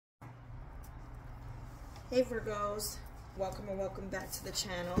Hey Virgos, welcome and welcome back to the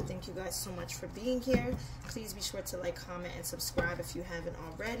channel. Thank you guys so much for being here. Please be sure to like, comment, and subscribe if you haven't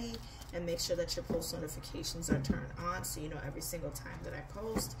already, and make sure that your post notifications are turned on so you know every single time that I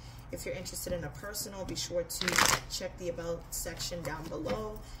post. If you're interested in a personal, be sure to check the about section down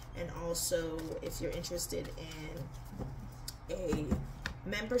below, and also if you're interested in a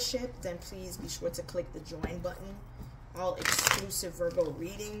membership, then please be sure to click the join button. All exclusive Virgo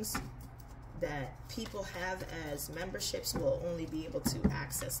readings that people have as memberships will only be able to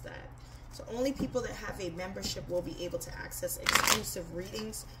access that. So only people that have a membership will be able to access exclusive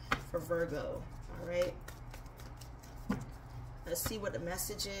readings for Virgo. All right. Let's see what the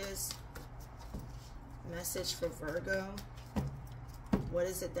message is. Message for Virgo. What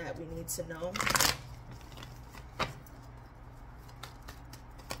is it that we need to know?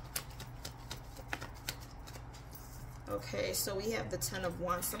 Okay, so we have the 10 of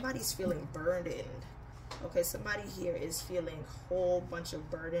Wands. Somebody's feeling burdened. Okay, somebody here is feeling a whole bunch of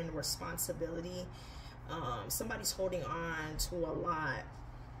burden, responsibility. Somebody's holding on to a lot.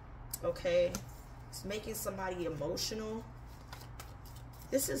 Okay, it's making somebody emotional.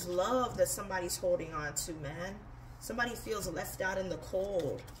 This is love that somebody's holding on to, man. Somebody feels left out in the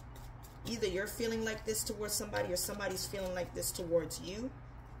cold. Either you're feeling like this towards somebody or somebody's feeling like this towards you.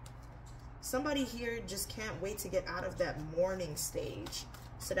 Somebody here just can't wait to get out of that mourning stage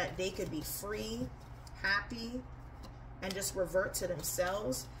so that they could be free, happy, and just revert to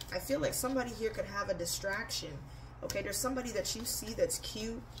themselves. I feel like somebody here could have a distraction. Okay, there's somebody that you see that's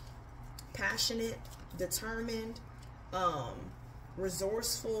cute, passionate, determined,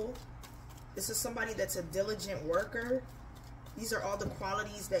 resourceful. This is somebody that's a diligent worker. These are all the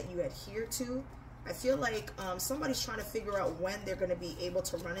qualities that you adhere to. I feel like somebody's trying to figure out when they're going to be able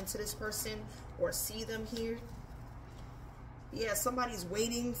to run into this person or see them here. Yeah, somebody's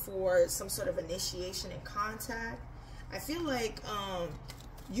waiting for some sort of initiation and contact. I feel like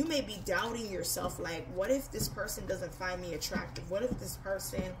you may be doubting yourself, like, what if this person doesn't find me attractive? What if this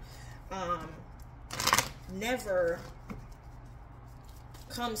person never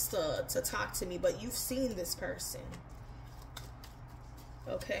comes to talk to me? But you've seen this person,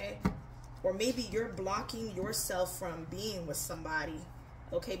 okay? Or maybe you're blocking yourself from being with somebody,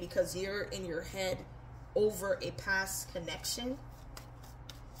 okay, because you're in your head over a past connection,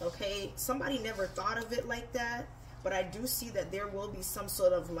 okay? Somebody never thought of it like that, but I do see that there will be some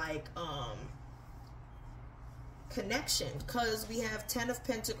sort of like connection, because we have 10 of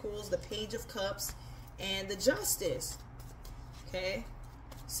Pentacles, the Page of Cups, and the Justice, okay?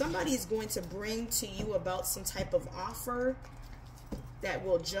 Somebody's going to bring to you about some type of offer that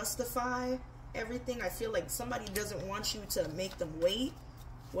will justify everything. I feel like somebody doesn't want you to make them wait,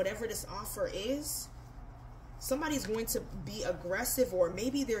 whatever this offer is. Somebody's going to be aggressive, or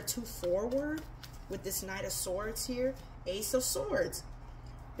maybe they're too forward with this Knight of Swords here, Ace of Swords.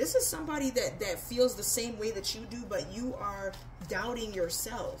 This is somebody that feels the same way that you do, but you are doubting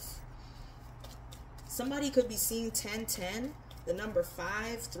yourself. Somebody could be seeing 10-10, the number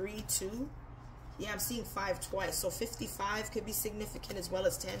 5, 3, 2. Yeah, I'm seeing 5 twice. So 55 could be significant as well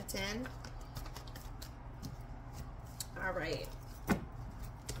as 10-10. All right.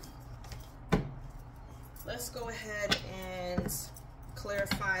 Let's go ahead and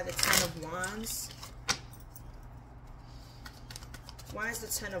clarify the 10 of Wands. Why is the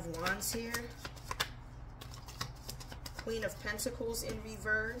 10 of Wands here? Queen of Pentacles in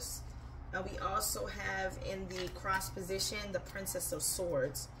reverse. We also have in the cross position the Princess of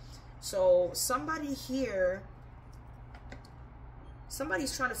Swords. So somebody here,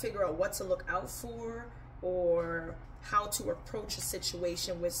 somebody's trying to figure out what to look out for or how to approach a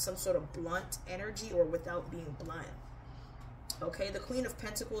situation with some sort of blunt energy or without being blunt. Okay, the Queen of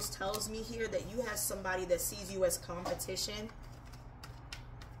Pentacles tells me here that you have somebody that sees you as competition,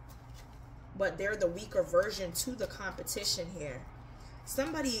 but they're the weaker version to the competition here.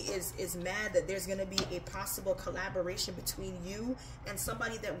 Somebody is mad that there's going to be a possible collaboration between you and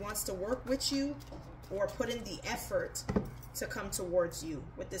somebody that wants to work with you or put in the effort to come towards you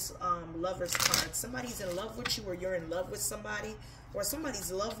with this Lover's card. Somebody's in love with you, or you're in love with somebody, or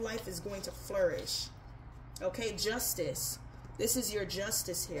somebody's love life is going to flourish. Okay, Justice. This is your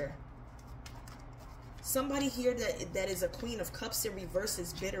Justice here. Somebody here that is a Queen of Cups in reverse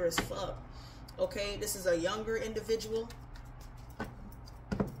is bitter as fuck. Okay, this is a younger individual.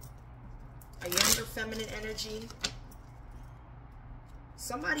 A younger feminine energy.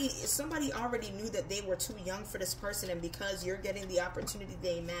 Somebody already knew that they were too young for this person, and because you're getting the opportunity,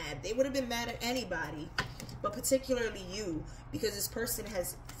 they mad. They would have been mad at anybody, but particularly you, because this person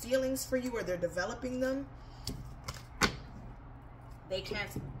has feelings for you or they're developing them.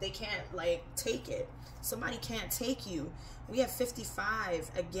 They can't like take it. Somebody can't take you. We have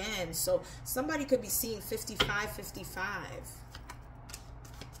 55 again. So somebody could be seeing 55, 55.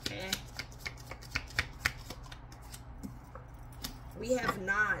 Okay. We have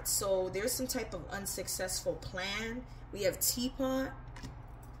not. So there's some type of unsuccessful plan. We have teapot.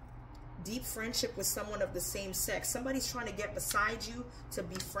 Deep friendship with someone of the same sex. Somebody's trying to get beside you to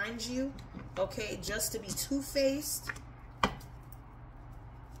befriend you. Okay, just to be two-faced.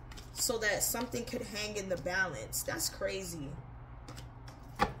 So that something could hang in the balance. That's crazy.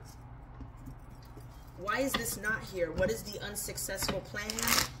 Why is this not here? What is the unsuccessful plan?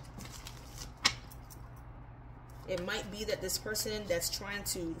 It might be that this person that's trying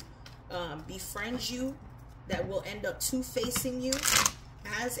to befriend you, that will end up two-facing you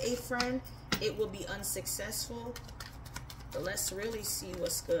as a friend, it will be unsuccessful. But let's really see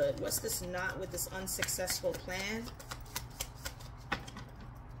what's good. What's this not with this unsuccessful plan?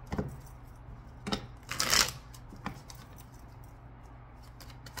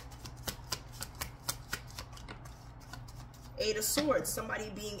 Eight of Swords,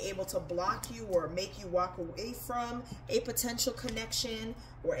 somebody being able to block you or make you walk away from a potential connection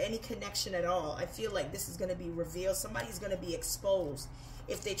or any connection at all. I feel like this is going to be revealed. Somebody's going to be exposed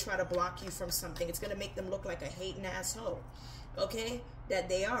if they try to block you from something. It's going to make them look like a hating asshole, okay, that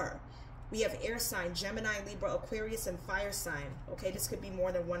they are. We have air sign, Gemini, Libra, Aquarius, and fire sign. Okay, this could be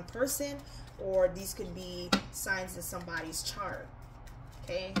more than one person, or these could be signs in somebody's chart,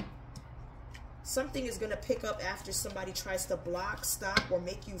 okay? Something is going to pick up after somebody tries to block, stop, or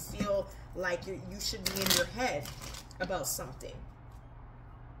make you feel like you should be in your head about something.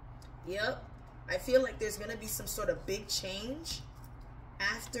 Yep. I feel like there's going to be some sort of big change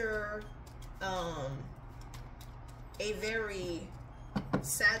after a very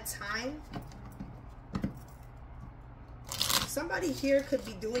sad time. Somebody here could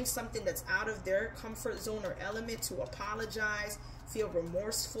be doing something that's out of their comfort zone or element to apologize, feel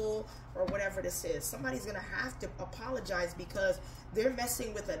remorseful, or whatever this is. Somebody's going to have to apologize because they're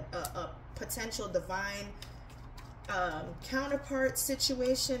messing with a potential divine counterpart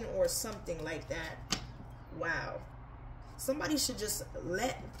situation or something like that. Wow. Somebody should just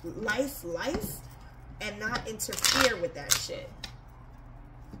let life and not interfere with that shit.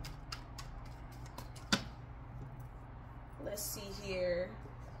 Let's see here.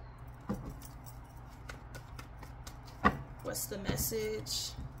 What's the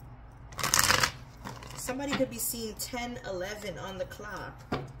message? Somebody could be seeing 10:11 on the clock.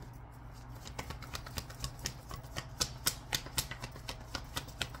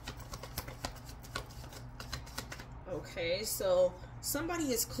 Okay, so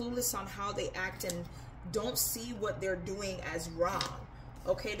somebody is clueless on how they act and don't see what they're doing as wrong.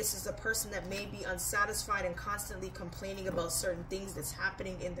 Okay, this is a person that may be unsatisfied and constantly complaining about certain things that's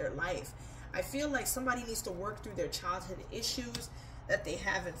happening in their life. I feel like somebody needs to work through their childhood issues that they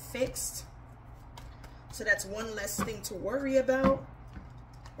haven't fixed. So that's one less thing to worry about,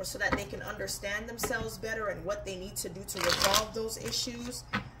 or so that they can understand themselves better and what they need to do to resolve those issues.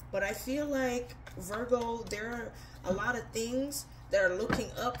 But I feel like, Virgo, there are a lot of things that are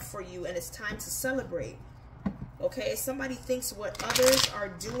looking up for you, and it's time to celebrate. Okay, somebody thinks what others are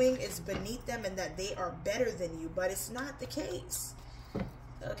doing is beneath them and that they are better than you, but it's not the case.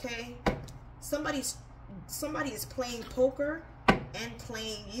 Okay, somebody is playing poker and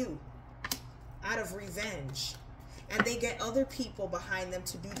playing you out of revenge, and they get other people behind them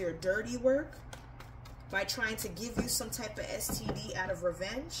to do their dirty work by trying to give you some type of STD out of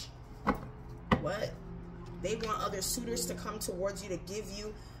revenge. What? They want other suitors to come towards you to give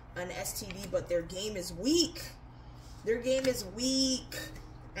you an STD, but their game is weak. Their game is weak,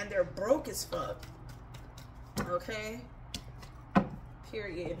 and they're broke as fuck. Okay?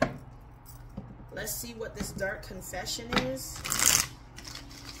 Period. Let's see what this dark confession is.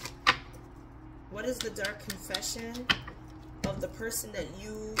 What is the dark confession of the person that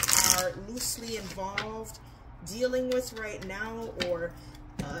you are loosely involved, dealing with right now, or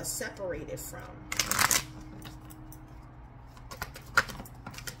separated from?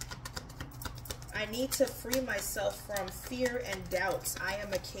 I need to free myself from fear and doubts. I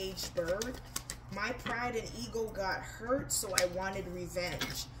am a caged bird. My pride and ego got hurt, so I wanted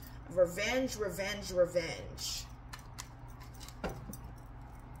revenge. Revenge, revenge, revenge.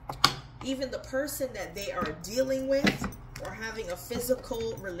 Even the person that they are dealing with or having a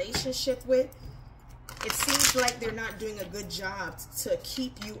physical relationship with, it seems like they're not doing a good job to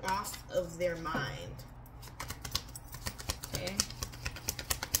keep you off of their mind. Okay?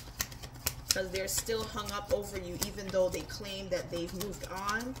 Because they're still hung up over you, even though they claim that they've moved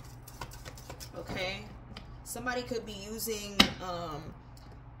on. Okay? Somebody could be using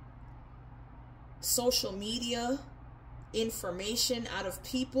social media information out of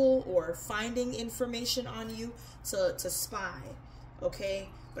people, or finding information on you to spy, okay?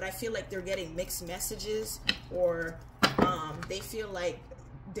 But I feel like they're getting mixed messages, or they feel like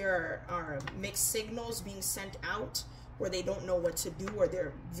there are mixed signals being sent out where they don't know what to do, or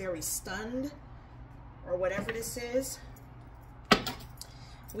they're very stunned, or whatever this is.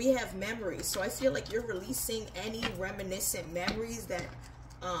 We have memories. So I feel like you're releasing any reminiscent memories that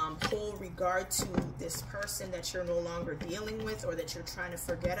hold regard to this person that you're no longer dealing with, or that you're trying to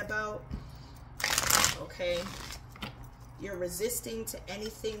forget about. Okay. You're resisting to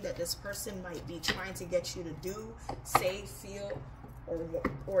anything that this person might be trying to get you to do, say, feel,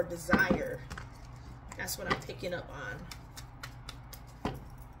 or desire. That's what I'm picking up on.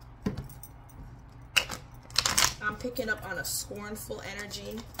 I'm picking up on a scornful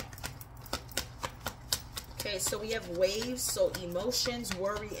energy. Okay, so we have waves, so emotions,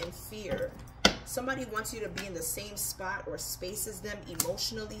 worry, and fear. Somebody wants you to be in the same spot or space as them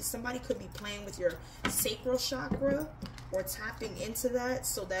emotionally. Somebody could be playing with your sacral chakra or tapping into that,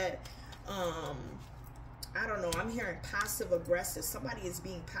 so that, I don't know, I'm hearing passive aggressive. Somebody is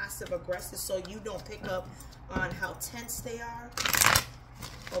being passive aggressive so you don't pick up on how tense they are.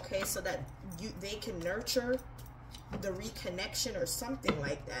 Okay, so that they can nurture the reconnection or something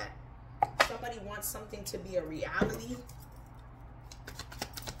like that. Somebody wants something to be a reality.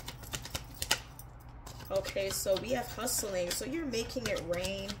 Okay, so we have hustling. So you're making it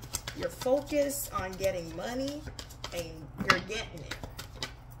rain. You're focused on getting money, and you're getting it.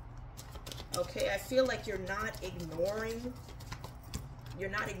 Okay, I feel like you're not ignoring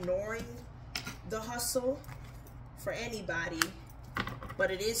the hustle for anybody,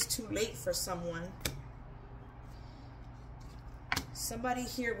 but it is too late for someone. Somebody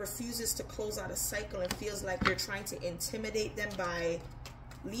here refuses to close out a cycle and feels like you're trying to intimidate them by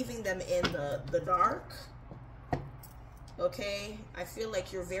leaving them in the dark. Okay, I feel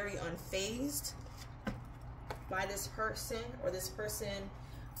like you're very unfazed by this person, or this person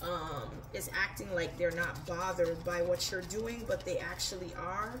is acting like they're not bothered by what you're doing, but they actually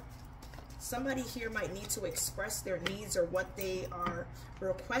are. Somebody here might need to express their needs or what they are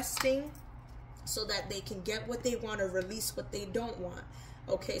requesting, so that they can get what they want or release what they don't want.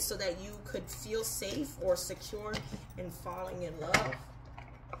 Okay, so that you could feel safe or secure in falling in love.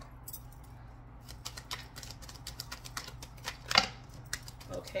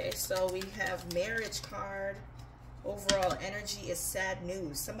 Okay, so we have marriage card. Overall energy is sad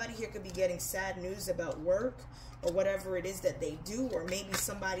news. Somebody here could be getting sad news about work or whatever it is that they do, or maybe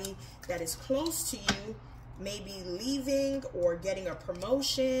somebody that is close to you maybe leaving or getting a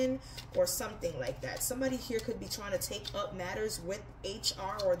promotion or something like that. Somebody here could be trying to take up matters with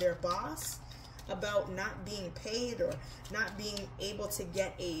HR or their boss about not being paid or not being able to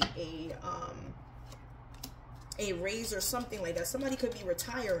get a raise or something like that. Somebody could be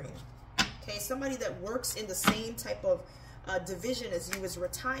retiring. Okay, somebody that works in the same type of division as you is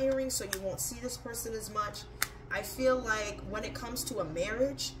retiring, so you won't see this person as much. I feel like when it comes to a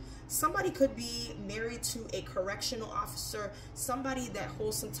marriage, somebody could be married to a correctional officer, somebody that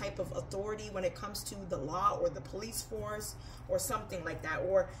holds some type of authority when it comes to the law or the police force or something like that.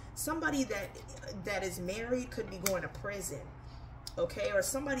 Or somebody that is married could be going to prison. Okay, or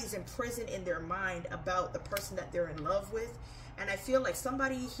somebody's in prison in their mind about the person that they're in love with. And I feel like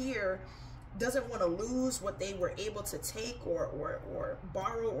somebody here doesn't want to lose what they were able to take or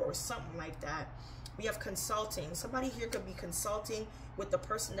borrow or something like that. We have consulting. Somebody here could be consulting with the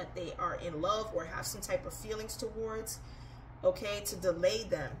person that they are in love or have some type of feelings towards, okay, to delay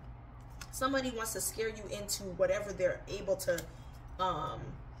them. Somebody wants to scare you into whatever they're able to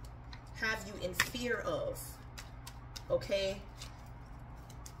have you in fear of, okay?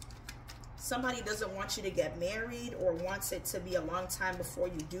 Somebody doesn't want you to get married or wants it to be a long time before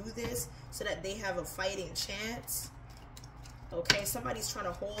you do this so that they have a fighting chance, okay? Somebody's trying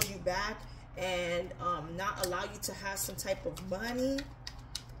to hold you back and not allow you to have some type of money,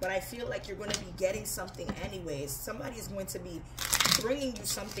 but I feel like you're going to be getting something anyways. Somebody is going to be bringing you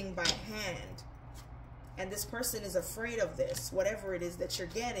something by hand, and this person is afraid of this, whatever it is that you're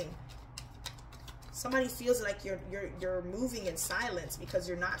getting. Somebody feels like you're moving in silence because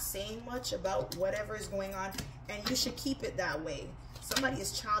you're not saying much about whatever is going on, and you should keep it that way. Somebody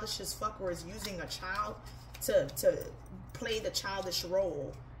is childish as fuck or is using a child to play the childish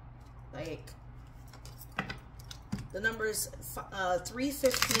role. Like, the numbers 3,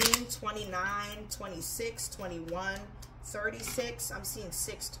 15, 29, 26, 21, 36. I'm seeing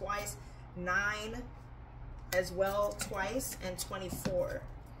 6 twice, 9 as well twice, and 24.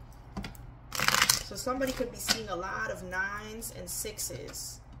 So somebody could be seeing a lot of 9s and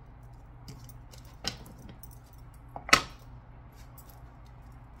 6s.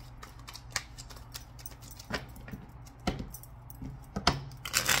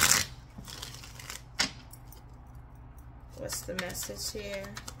 What's the message here?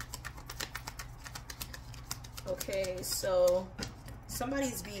 Okay, so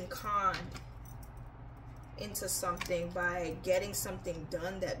somebody's being conned into something by getting something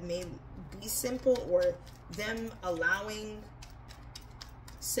done that may be simple, or them allowing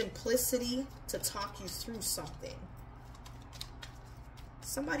simplicity to talk you through something.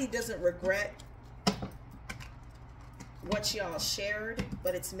 Somebody doesn't regret what y'all shared,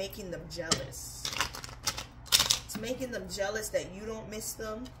 but it's making them jealous. It's making them jealous that you don't miss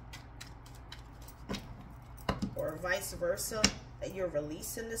them, or vice versa, that you're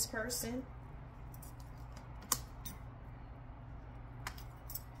releasing this person.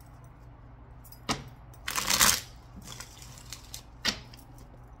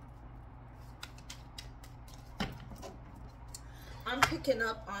 I'm picking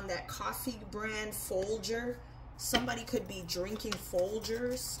up on that coffee brand Folger. Somebody could be drinking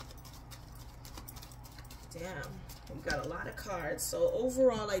Folgers. Damn, we got a lot of cards. So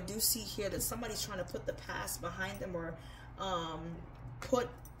overall, I do see here that somebody's trying to put the past behind them, or put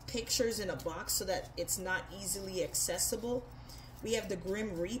pictures in a box so that it's not easily accessible. We have the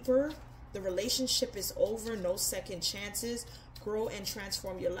Grim Reaper. The relationship is over, no second chances. Grow and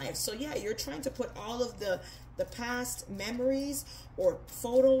transform your life. So yeah, you're trying to put all of the past memories or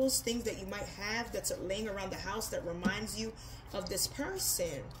photos, things that you might have that's laying around the house that reminds you of this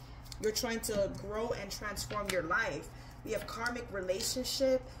person. You're trying to grow and transform your life. We have karmic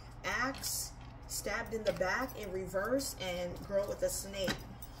relationship, axe, stabbed in the back in reverse, and grow with a snake.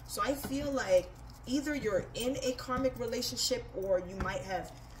 So I feel like either you're in a karmic relationship, or you might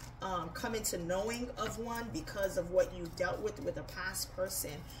have come into knowing of one because of what you dealt with a past person.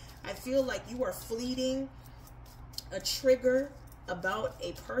 I feel like you are fleeting a trigger about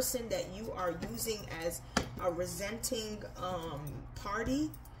a person that you are using as a resenting party,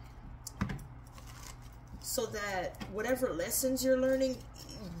 so that whatever lessons you're learning,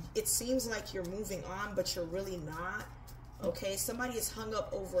 it seems like you're moving on, but you're really not. Okay, somebody is hung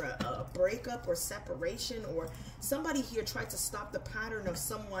up over a breakup or separation, or somebody here tried to stop the pattern of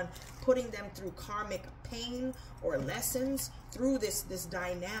someone putting them through karmic pain or lessons through this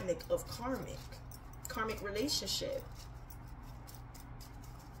dynamic of karmic relationship.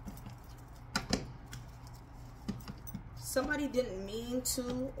 Somebody didn't mean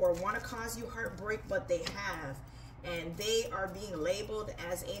to or want to cause you heartbreak, but they have. And they are being labeled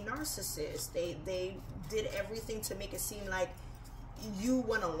as a narcissist. They did everything to make it seem like you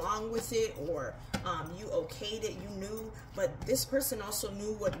went along with it, or you okayed it, you knew. But this person also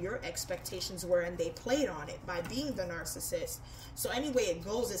knew what your expectations were, and they played on it by being the narcissist. So anyway it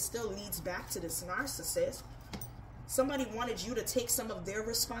goes, it still leads back to this narcissist. Somebody wanted you to take some of their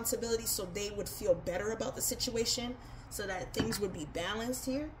responsibility so they would feel better about the situation, so that things would be balanced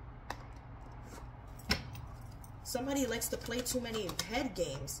here. Somebody likes to play too many head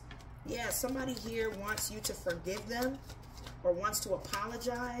games. Yeah, somebody here wants you to forgive them, or wants to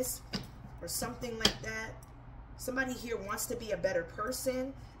apologize, or something like that. Somebody here wants to be a better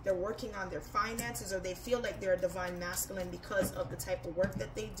person. They're working on their finances, or they feel like they're a divine masculine because of the type of work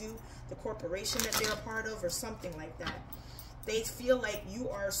that they do, the corporation that they're a part of, or something like that. They feel like you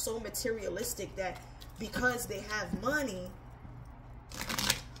are so materialistic that because they have money,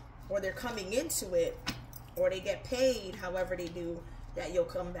 or they're coming into it, or they get paid however they do, that you'll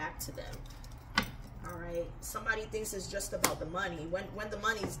come back to them. All right, somebody thinks it's just about the money. When the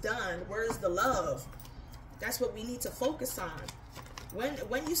money's done, where's the love? That's what we need to focus on.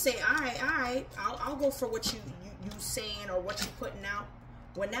 When you say, all right, I'll go for what you saying or what you putting out.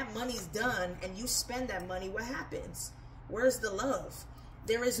 When that money's done and you spend that money, what happens? Where's the love?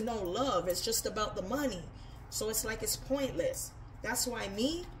 There is no love. It's just about the money. So it's like it's pointless. That's why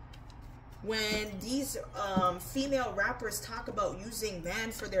when these female rappers talk about using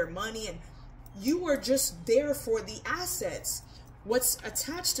man for their money, and you are just there for the assets, what's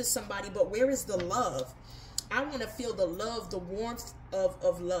attached to somebody, but where is the love? I want to feel the love, the warmth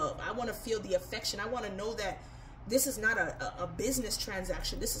of love. I want to feel the affection. I want to know that this is not a business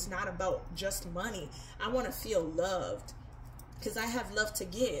transaction. This is not about just money. I want to feel loved because I have love to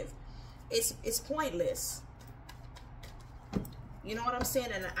give. It's pointless. You know what I'm saying?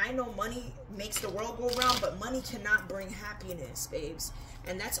 And I know money makes the world go round, but money cannot bring happiness, babes.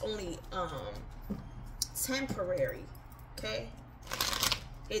 And that's only temporary, okay?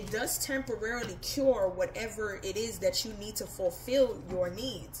 It does temporarily cure whatever it is that you need to fulfill your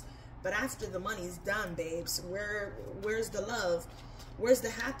needs. But after the money's done, babes, where's the love? Where's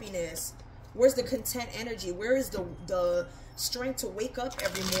the happiness? Where's the content energy? Where is the strength to wake up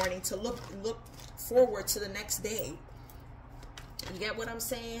every morning to look forward to the next day? You get what I'm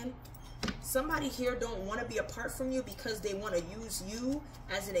saying? Somebody here don't want to be apart from you because they want to use you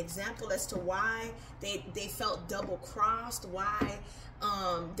as an example as to why they felt double crossed, why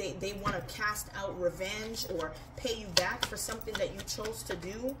they want to cast out revenge or pay you back for something that you chose to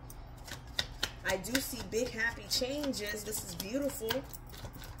do. I do see big happy changes. This is beautiful.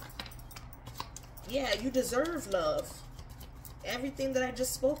 Yeah, you deserve love. Everything that I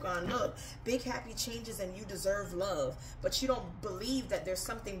just spoke on, look, big happy changes and you deserve love. But you don't believe that there's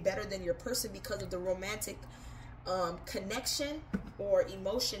something better than your person because of the romantic connection or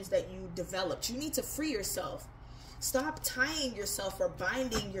emotions that you developed. You need to free yourself. Stop tying yourself or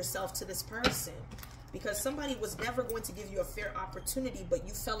binding yourself to this person, because somebody was never going to give you a fair opportunity, but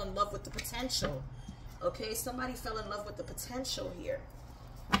you fell in love with the potential. Okay, somebody fell in love with the potential here.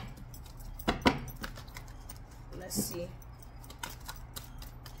 Let's see.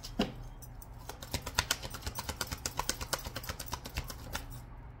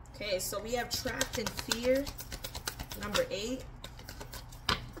 Okay, so we have trapped in fear, number 8,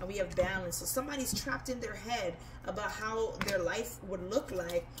 and we have balance. So somebody's trapped in their head about how their life would look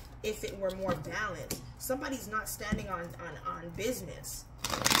like if it were more balanced. Somebody's not standing on business.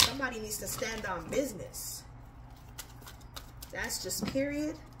 Somebody needs to stand on business. That's just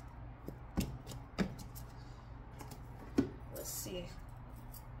period. Let's see.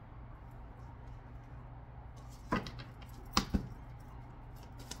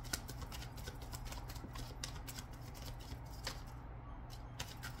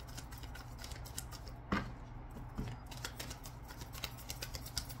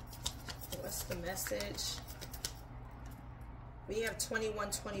 The message. We have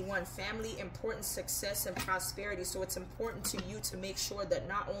 2121, family, importance, success, and prosperity. So it's important to you to make sure that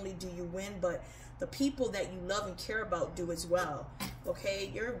not only do you win, but the people that you love and care about do as well.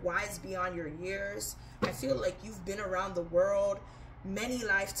 Okay, you're wise beyond your years. I feel like you've been around the world many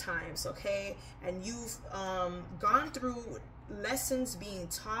lifetimes, okay, and you've gone through lessons being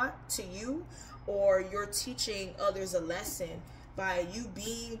taught to you, or you're teaching others a lesson by you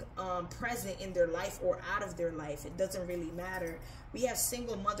being present in their life or out of their life. It doesn't really matter. We have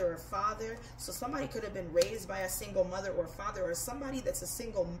single mother or father. So somebody could have been raised by a single mother or father, or somebody that's a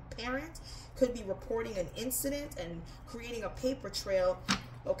single parent could be reporting an incident and creating a paper trail,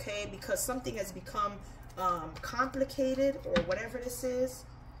 okay, because something has become complicated or whatever this is,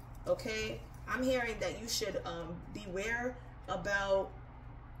 okay. I'm hearing that you should beware about,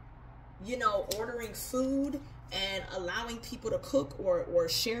 you know, ordering food and allowing people to cook or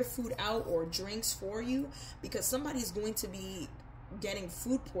share food out or drinks for you, because somebody's going to be getting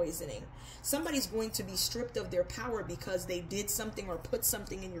food poisoning. Somebody's going to be stripped of their power because they did something or put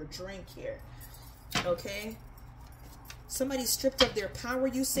something in your drink here, okay? Somebody's stripped of their power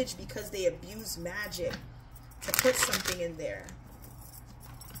usage because they abuse magic to put something in there.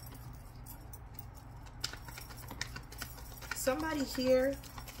 Somebody here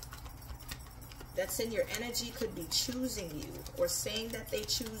that's in your energy could be choosing you or saying that they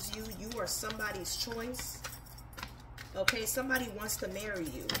choose you. You are somebody's choice. Okay, somebody wants to marry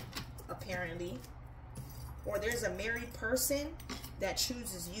you, apparently. Or there's a married person that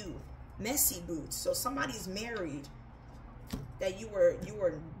chooses you. Messy boots. So somebody's married that you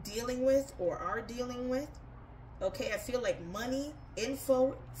were dealing with or are dealing with. Okay, I feel like money,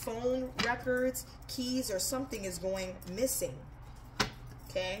 info, phone records, keys, or something is going missing.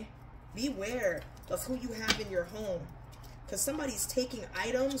 Okay? Beware of who you have in your home, because somebody's taking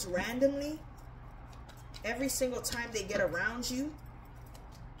items randomly every single time they get around you,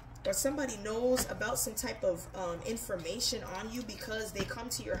 or somebody knows about some type of information on you because they come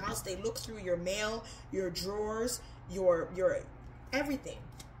to your house, they look through your mail, your drawers, your everything.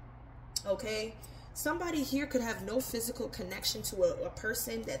 Okay, somebody here could have no physical connection to a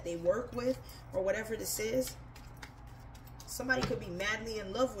person that they work with or whatever this is. Somebody could be madly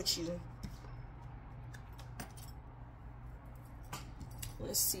in love with you.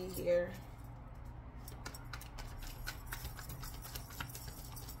 Let's see here.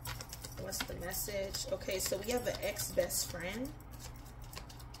 What's the message? Okay, so we have an ex-best friend.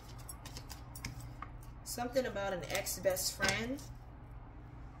 Something about an ex-best friend.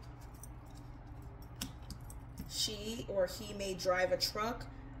 She or he may drive a truck.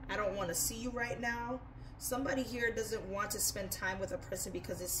 I don't want to see you right now. Somebody here doesn't want to spend time with a person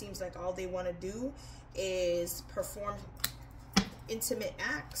because it seems like all they want to do is perform intimate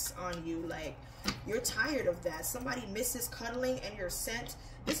acts on you. Like, you're tired of that. Somebody misses cuddling and you're sent.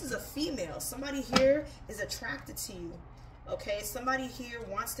 This is a female. Somebody here is attracted to you. Okay, somebody here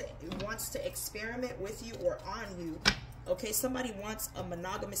wants to experiment with you or on you. Okay, somebody wants a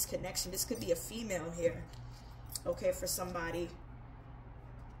monogamous connection. This could be a female here. Okay, for somebody.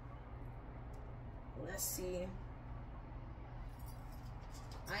 Let's see.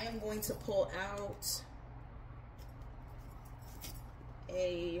 I am going to pull out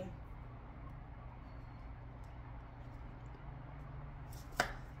a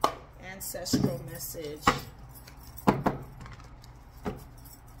ancestral message.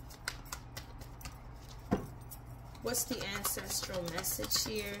 What's the ancestral message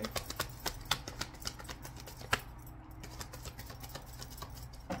here?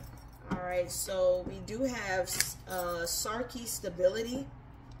 All right, so we do have Sarky stability.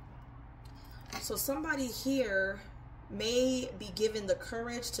 So somebody here may be given the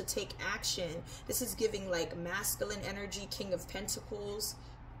courage to take action. This is giving like masculine energy, King of Pentacles.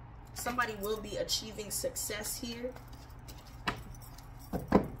 Somebody will be achieving success here.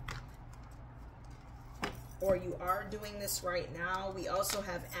 Or you are doing this right now. We also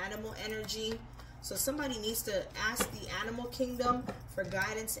have animal energy. So somebody needs to ask the animal kingdom for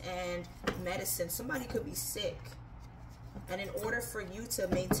guidance and medicine. Somebody could be sick. And in order for you to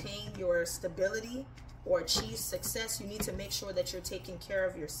maintain your stability or achieve success, you need to make sure that you're taking care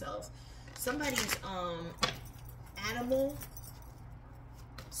of yourself. Somebody's animal,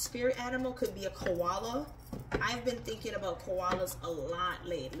 spirit animal could be a koala. I've been thinking about koalas a lot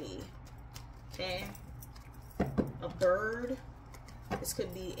lately. Okay. A bird. This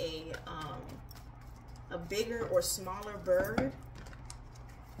could be a bigger or smaller bird.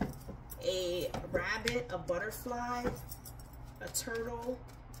 A rabbit, a butterfly, a turtle.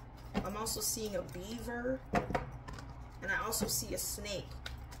 I'm also seeing a beaver, and I also see a snake.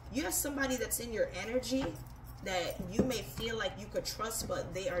 You have somebody that's in your energy that you may feel like you could trust,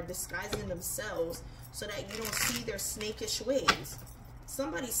 but they are disguising themselves so that you don't see their snakish ways.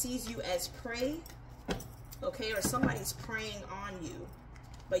 Somebody sees you as prey, okay, or somebody's preying on you,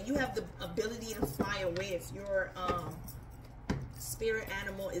 but you have the ability to fly away. If your spirit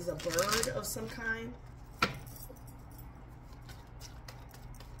animal is a bird of some kind,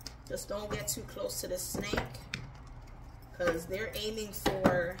 just don't get too close to the snake, because they're aiming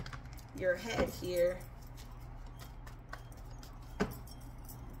for your head here.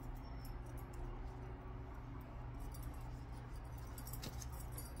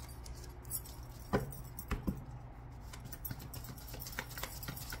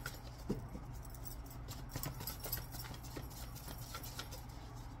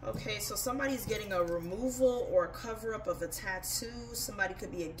 Okay, so somebody's getting a removal or a cover-up of a tattoo. Somebody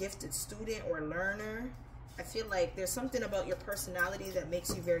could be a gifted student or learner. I feel like there's something about your personality that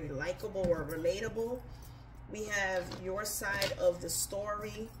makes you very likable or relatable. We have your side of the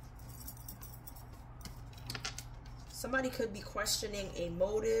story. Somebody could be questioning a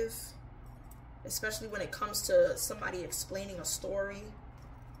motive, especially when it comes to somebody explaining a story.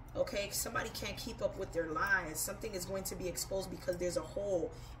 Okay, somebody can't keep up with their lies. Something is going to be exposed because there's a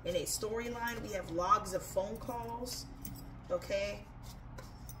hole in a storyline. We have logs of phone calls. Okay.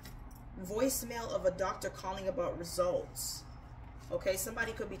 Voicemail of a doctor calling about results. Okay,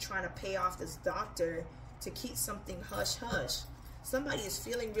 somebody could be trying to pay off this doctor to keep something hush-hush. Somebody is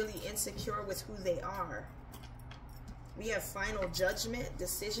feeling really insecure with who they are. We have final judgment,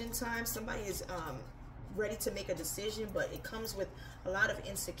 decision time. Somebody is ready to make a decision, but it comes with a lot of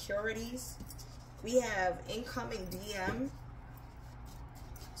insecurities. We have incoming DM.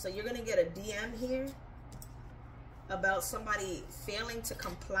 So you're going to get a DM here about somebody failing to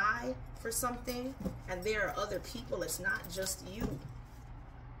comply for something, and there are other people. It's not just you.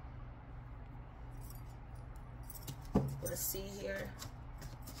 Let's see here.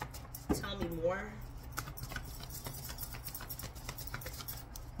 Tell me more.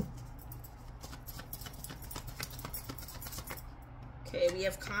 Okay, we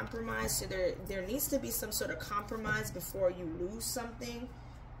have compromise. So there needs to be some sort of compromise before you lose something.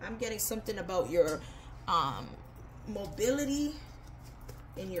 I'm getting something about your mobility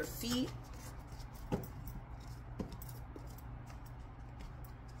in your feet.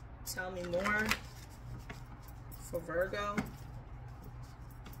 Tell me more for Virgo.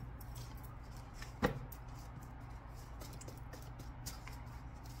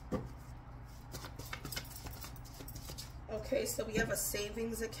 Okay, so we have a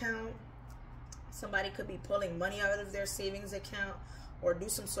savings account. Somebody could be pulling money out of their savings account or do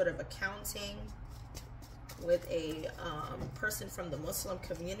some sort of accounting with a person from the Muslim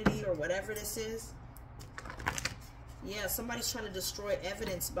community or whatever this is. Yeah, somebody's trying to destroy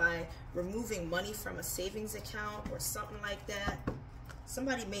evidence by removing money from a savings account or something like that.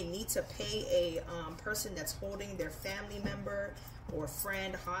 Somebody may need to pay a person that's holding their family member or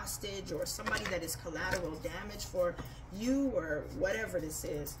friend hostage, or somebody that is collateral damage for you, or whatever this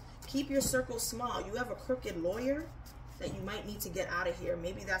is. Keep your circle small. You have a crooked lawyer that you might need to get out of here.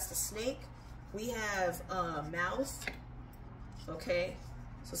 Maybe that's the snake. We have mouth. Okay,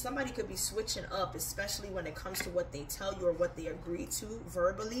 so somebody could be switching up, especially when it comes to what they tell you or what they agree to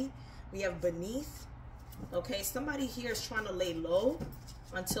verbally. We have beneath. Okay, somebody here is trying to lay low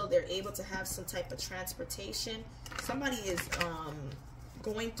until they're able to have some type of transportation. Somebody is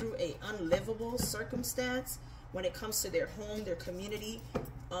going through a unlivable circumstance when it comes to their home, their community,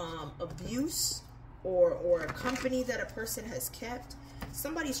 abuse, or a company that a person has kept.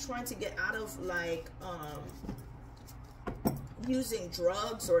 Somebody's trying to get out of, like, using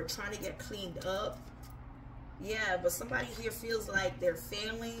drugs or trying to get cleaned up. Yeah, but somebody here feels like they're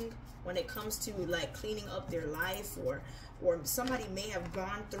failing when it comes to, like, cleaning up their life, or somebody may have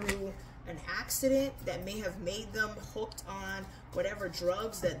gone through an accident that may have made them hooked on whatever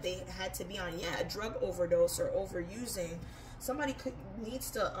drugs that they had to be on. Yeah, a drug overdose or overusing. Somebody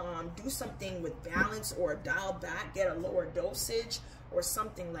needs to do something with balance, or dial back, get a lower dosage or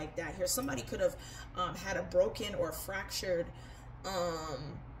something like that. Here, somebody could have had a broken or fractured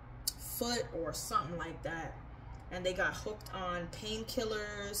foot or something like that, and they got hooked on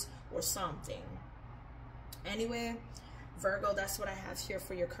painkillers or something. Anyway, Virgo, that's what I have here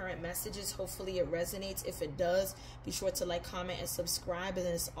for your current messages. Hopefully it resonates. If it does, be sure to like, comment, and subscribe. And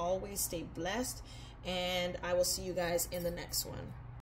as always, stay blessed. And I will see you guys in the next one.